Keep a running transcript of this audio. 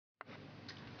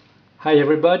Hi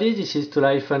everybody, this is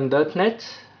predefined.net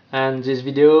and this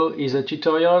video is a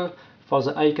tutorial for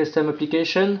the iCustom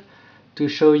application to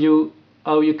show you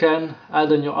how you can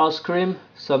add on your home screen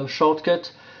some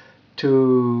shortcut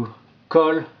to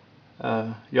call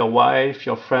your wife,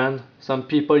 your friend, some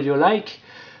people you like.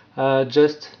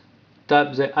 Just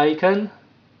tap the icon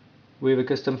with a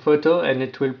custom photo and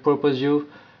it will propose you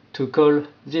to call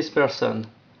this person.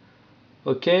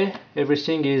 Okay,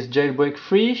 everything is jailbreak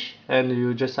free and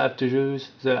you just have to use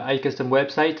the iCustom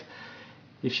website.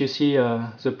 If you see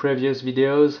the previous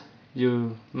videos,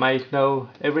 you might know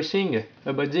everything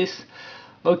about this.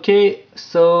 Okay,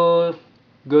 so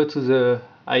go to the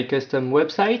iCustom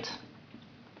website,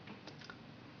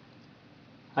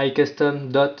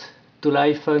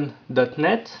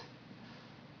 iCustom.tooliphone.net.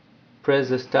 Press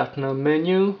the Start Now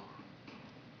menu.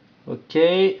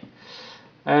 Okay,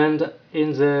 and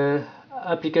in the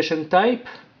application type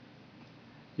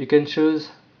you can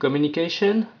choose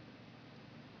communication.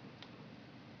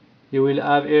 You will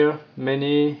have here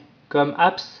many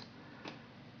apps.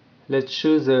 Let's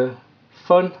choose a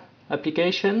phone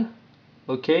application.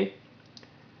 Okay,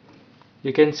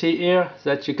 you can see here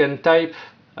that you can type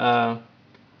a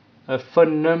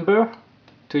phone number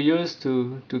to use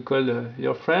to call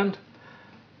your friend.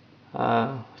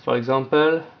 For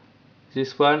example,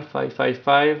 this one,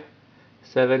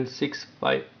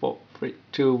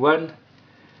 555-765-4321.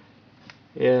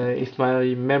 If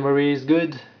my memory is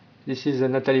good, this is a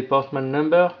Natalie Portman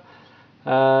number.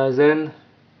 Then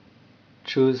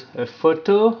choose a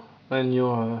photo on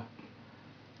your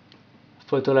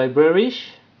photo library.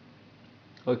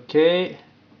 Okay,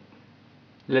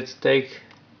 let's take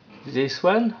this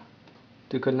one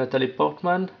to call Natalie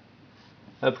Portman.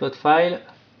 Upload file.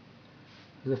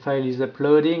 The file is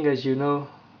uploading, as you know,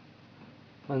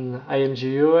 on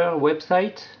IMGUR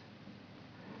website,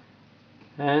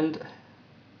 and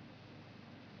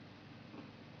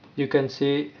you can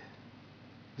see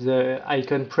the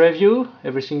icon preview.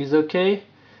 Everything is okay.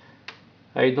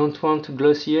 I don't want a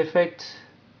glossy effect.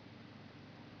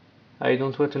 I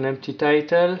don't want an empty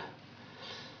title.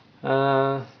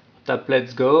 Tap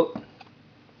let's go.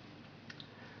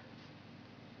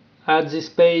 Add this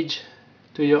page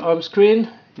to your home screen.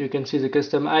 You can see the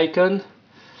custom icon,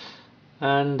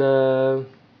 and I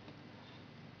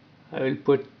will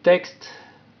put text,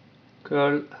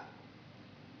 call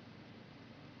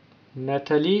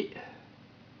Natalie.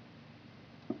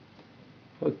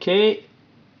 Okay,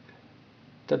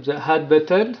 tap the add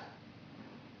button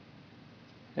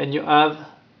and you have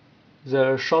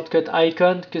the shortcut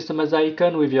icon, customize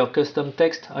icon with your custom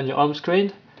text on your home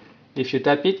screen. If you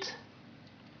tap it,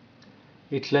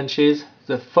 it launches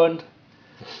the phone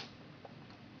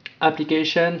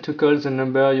application to call the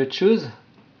number you choose,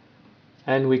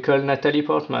 and we call Natalie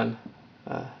Portman.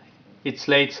 It's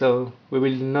late, so we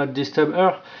will not disturb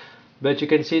her, but you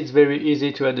can see it's very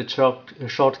easy to add a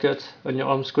shortcut on your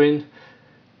home screen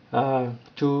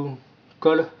to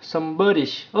call somebody.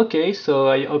 Okay, so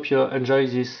I hope you enjoy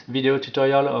this video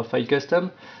tutorial of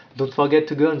iCustom. Don't forget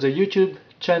to go on the YouTube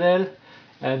channel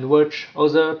and watch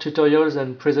other tutorials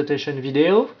and presentation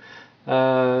video,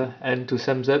 and to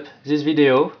thumbs up this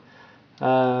video.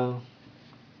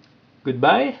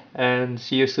 Goodbye and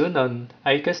see you soon on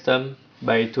iCustom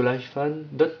by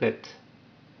predefined.net.